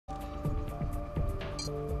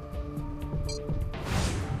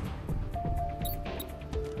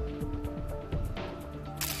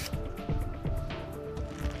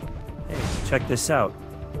Check this out.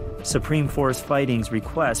 Supreme Force Fighting's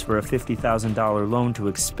request for a $50,000 loan to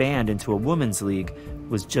expand into a women's league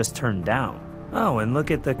was just turned down. Oh, and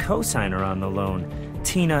look at the co-signer on the loan,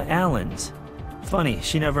 Tina Allens. Funny,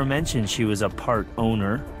 she never mentioned she was a part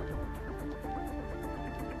owner.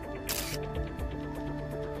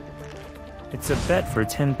 It's a bet for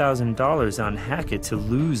 $10,000 on Hackett to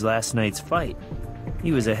lose last night's fight.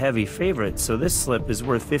 He was a heavy favorite, so this slip is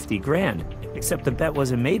worth 50 grand, except the bet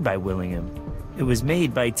wasn't made by Willingham. It was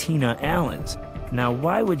made by Tina Allens. Now,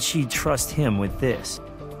 why would she trust him with this?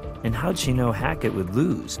 And how'd she know Hackett would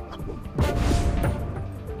lose?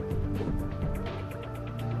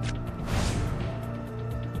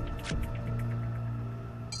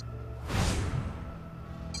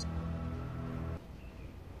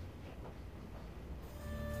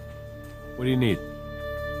 What do you need?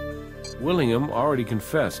 Willingham already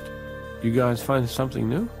confessed. You guys find something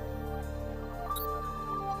new?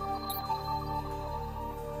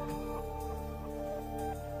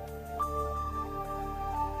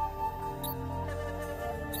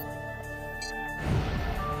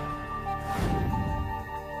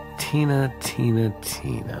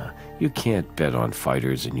 Tina. You can't bet on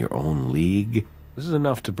fighters in your own league. This is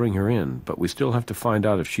enough to bring her in, but we still have to find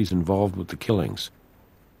out if she's involved with the killings.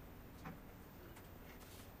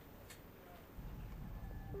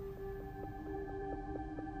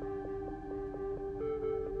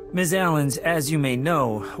 Ms. Allens, as you may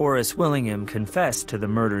know, Horace Willingham confessed to the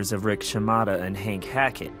murders of Rick Shimada and Hank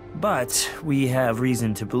Hackett. But we have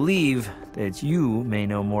reason to believe that you may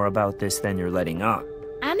know more about this than you're letting on.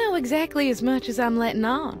 I know exactly as much as I'm letting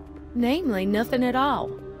on. Namely, nothing at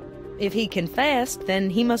all. If he confessed, then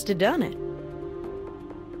he must have done it.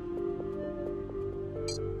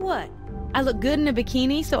 What? I look good in a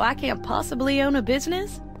bikini, so I can't possibly own a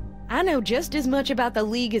business? I know just as much about the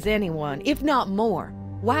league as anyone, if not more.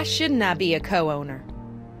 Why shouldn't I be a co-owner?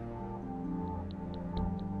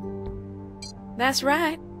 That's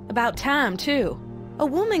right. About time, too. A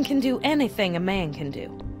woman can do anything a man can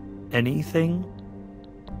do. Anything?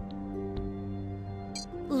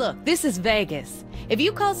 Look, this is Vegas. If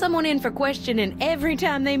you call someone in for questioning every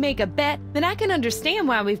time they make a bet, then I can understand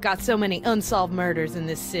why we've got so many unsolved murders in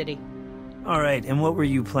this city. All right, and what were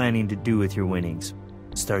you planning to do with your winnings?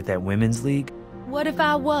 Start that women's league? What if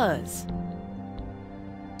I was?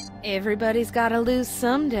 Everybody's gotta lose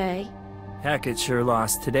someday. Hackett sure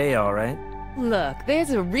lost today, all right. Look,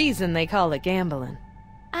 there's a reason they call it gambling.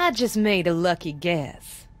 I just made a lucky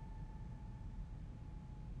guess.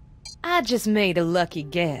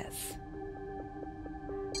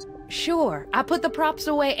 Sure, I put the props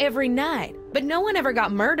away every night, but no one ever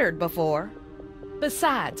got murdered before.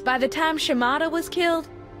 Besides, by the time Shimada was killed,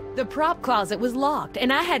 the prop closet was locked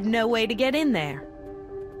and I had no way to get in there.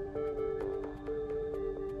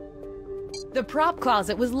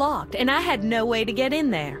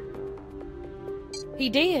 He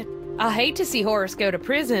did. I hate to see Horace go to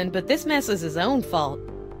prison, but this mess is his own fault.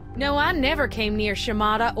 No, I never came near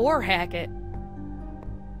Shimada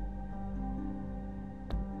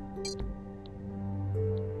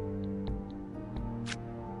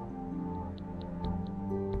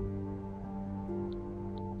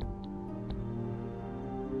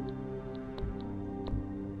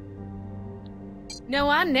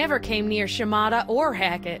or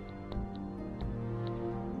Hackett.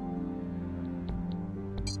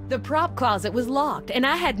 The prop closet was locked, and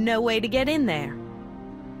I had no way to get in there.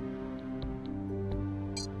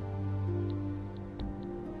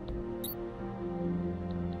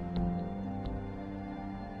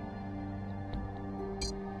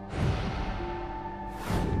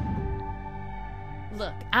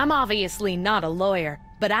 Look, I'm obviously not a lawyer,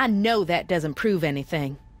 but I know that doesn't prove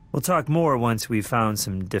anything. We'll talk more once we've found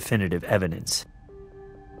some definitive evidence.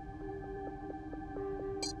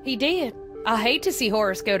 He did. I hate to see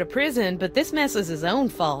Horace go to prison, but this mess is his own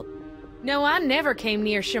fault. No, I never came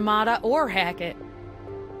near Shimada or Hackett.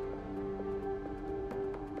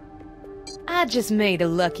 I just made a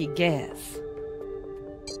lucky guess.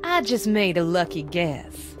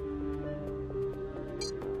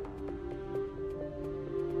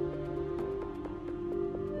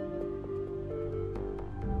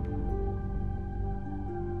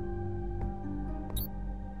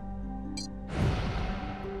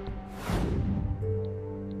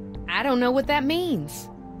 I don't know what that means.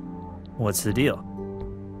 What's the deal?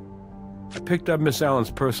 I picked up Miss Allen's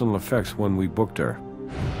personal effects when we booked her.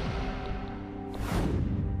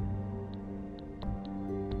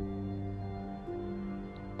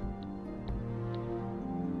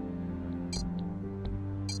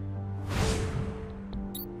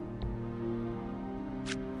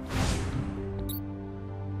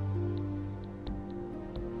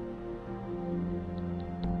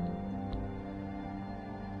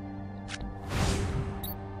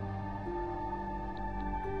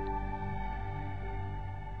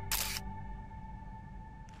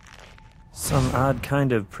 Some odd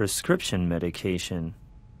kind of prescription medication.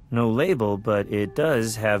 No label, but it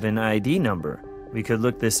does have an ID number. We could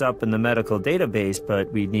look this up in the medical database,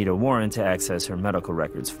 but we'd need a warrant to access her medical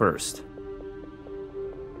records first.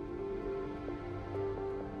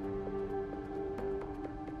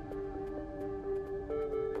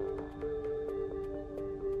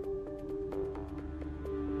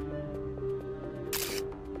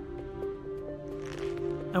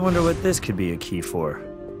 I wonder what this could be a key for.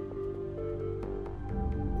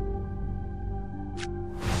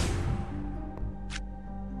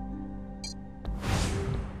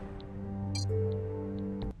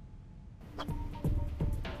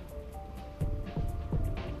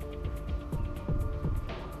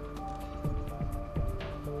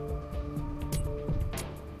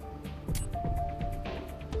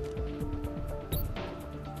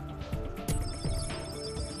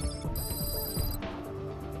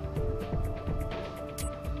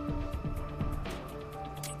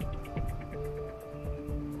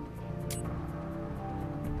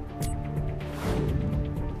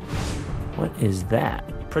 What is that?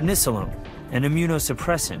 Prednisolone, an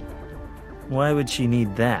immunosuppressant. Why would she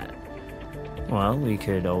need that? Well, we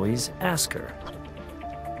could always ask her.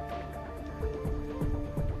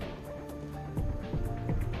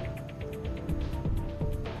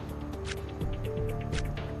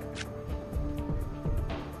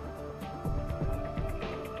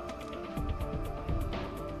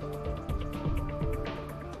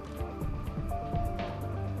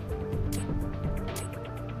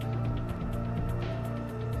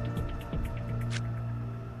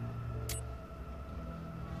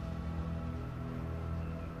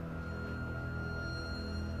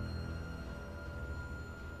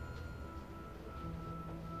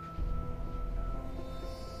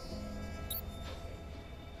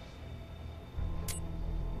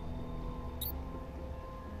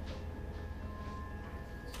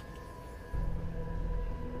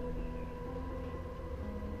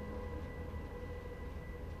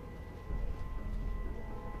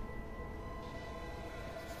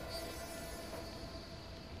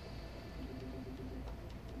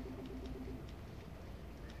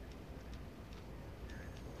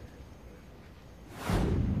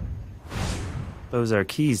 Those are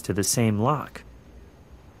keys to the same lock.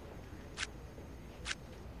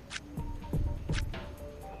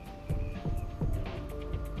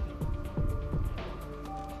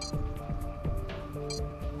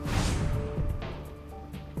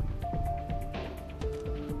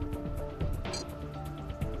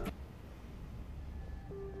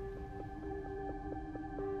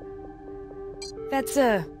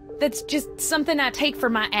 That's just something I take for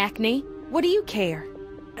my acne. What do you care?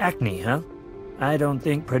 Acne, huh? I don't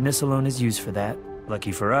think prednisolone is used for that.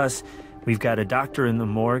 Lucky for us, we've got a doctor in the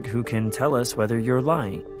morgue who can tell us whether you're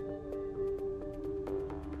lying.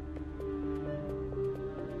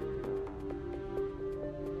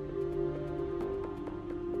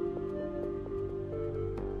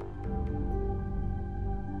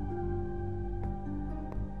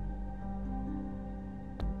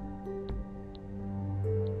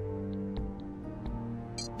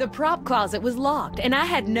 The prop closet was locked, and I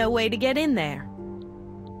had no way to get in there.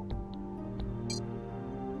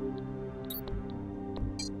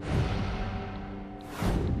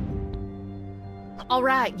 All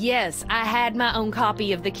right, yes, I had my own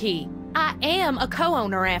copy of the key. I am a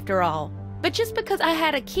co-owner after all. But just because I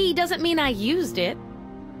had a key doesn't mean I used it.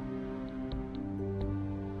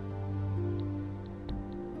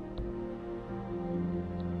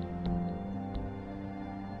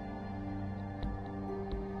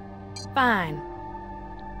 Fine.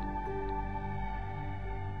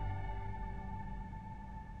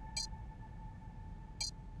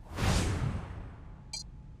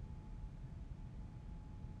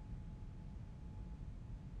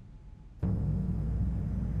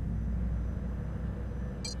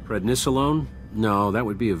 Prednisolone? No, that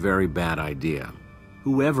would be a very bad idea.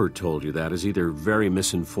 Whoever told you that is either very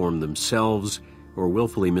misinformed themselves or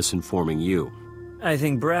willfully misinforming you. I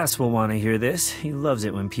think Brass will want to hear this. He loves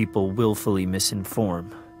it when people willfully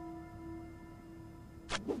misinform.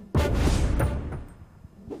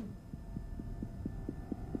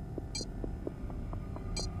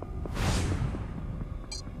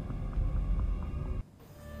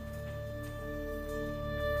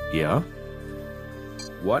 Yeah?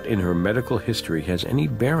 What in her medical history has any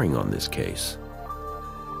bearing on this case?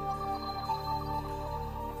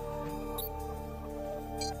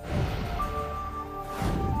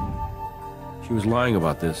 She was lying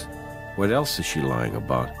about this. What else is she lying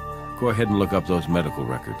about? Go ahead and look up those medical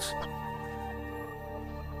records.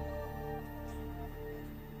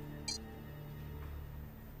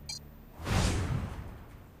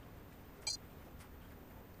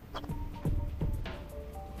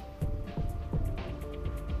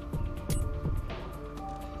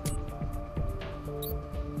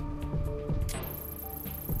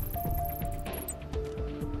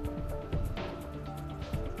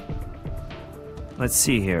 Let's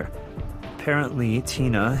see here. Apparently,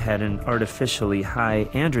 Tina had an artificially high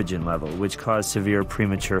androgen level, which caused severe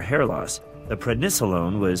premature hair loss. The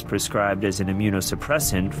prednisolone was prescribed as an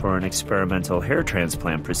immunosuppressant for an experimental hair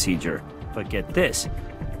transplant procedure. But get this,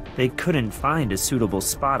 they couldn't find a suitable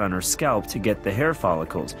spot on her scalp to get the hair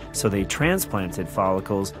follicles, so they transplanted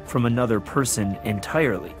follicles from another person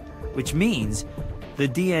entirely. Which means the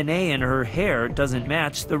DNA in her hair doesn't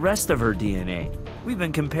match the rest of her DNA. We've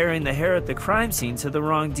been comparing the hair at the crime scene to the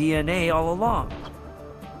wrong DNA all along.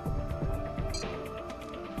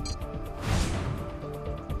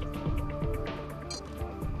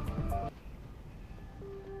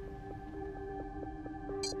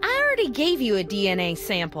 I already gave you a DNA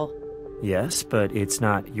sample. Yes, but it's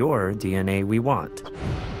not your DNA we want.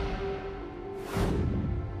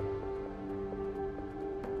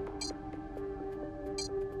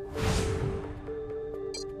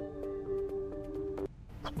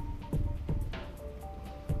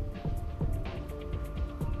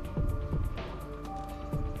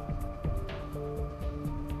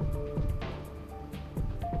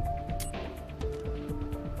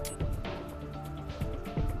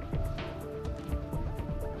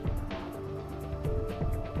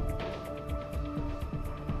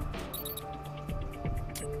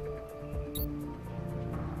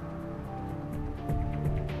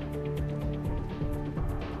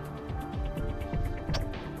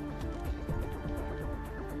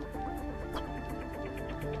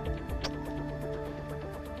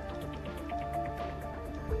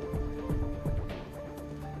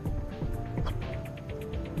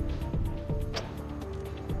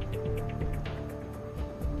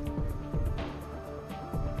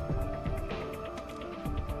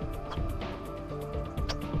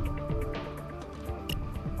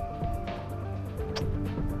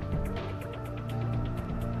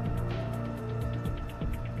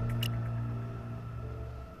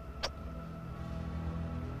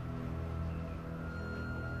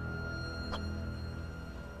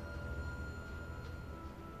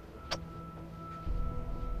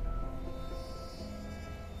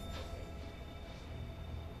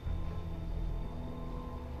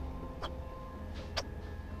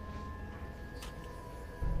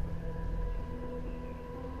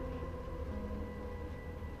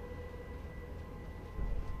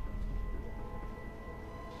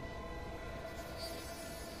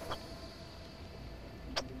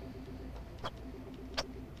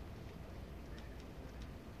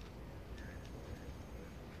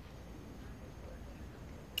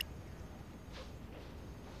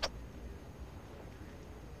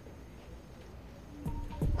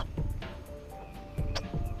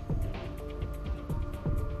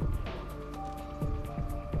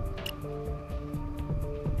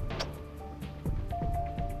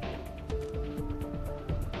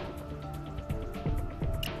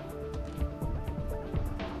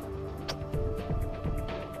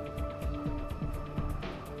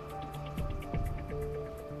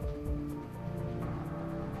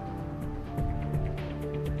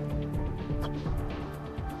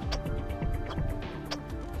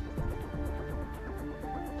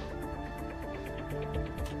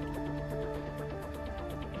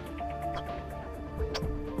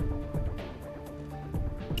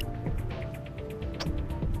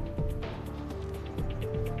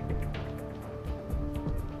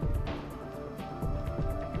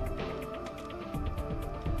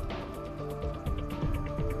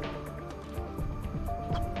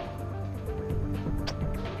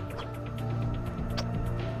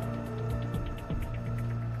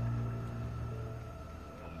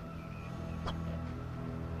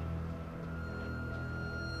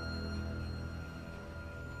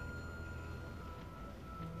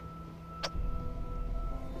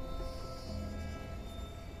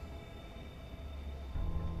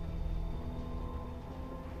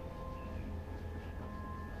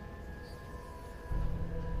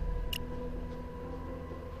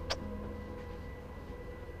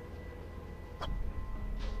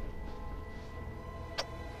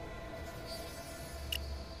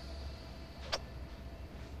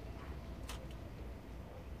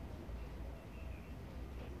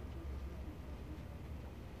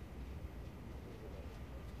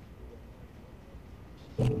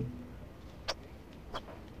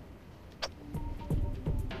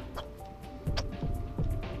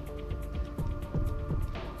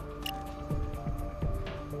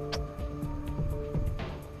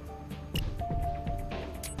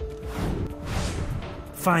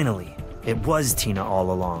 Finally, it was Tina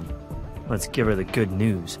all along. Let's give her the good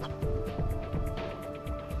news.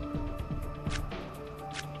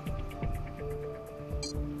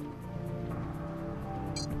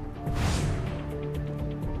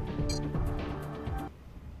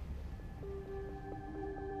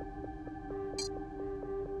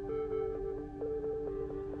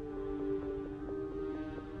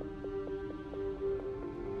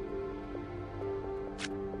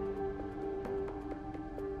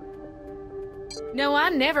 No, I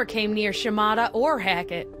never came near Shimada or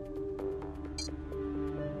Hackett.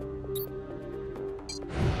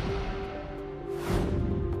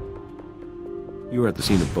 You were at the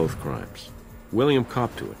scene of both crimes. William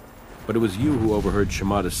copped to it. But it was you who overheard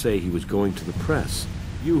Shimada say he was going to the press.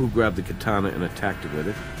 You who grabbed the katana and attacked him with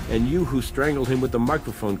it. And you who strangled him with the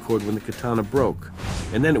microphone cord when the katana broke.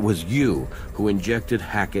 And then it was you who injected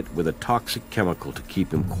Hackett with a toxic chemical to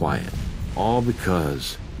keep him quiet. All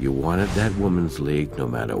because you wanted that woman's league no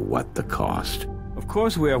matter what the cost. Of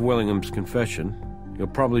course we have Willingham's confession. He'll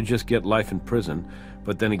probably just get life in prison,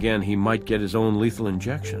 but then again he might get his own lethal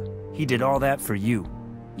injection. He did all that for you.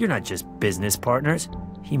 You're not just business partners.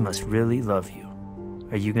 He must really love you.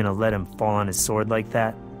 Are you gonna let him fall on his sword like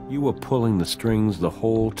that? You were pulling the strings the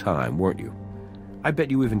whole time, weren't you? I bet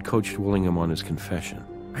you even coached Willingham on his confession.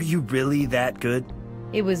 Are you really that good?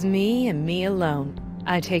 It was me and me alone.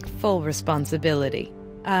 I take full responsibility.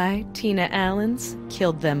 I, Tina Allens,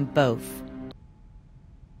 killed them both.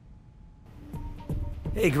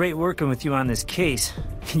 Hey, great working with you on this case.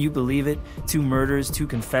 Can you believe it? 2 murders, 2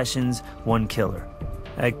 confessions, 1 killer.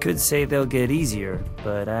 I could say they'll get easier,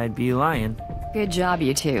 but I'd be lying. Good job,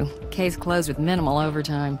 you two. Case closed with minimal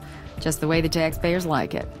overtime. Just the way the taxpayers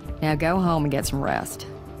like it. Now go home and get some rest.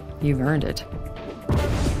 You've earned it.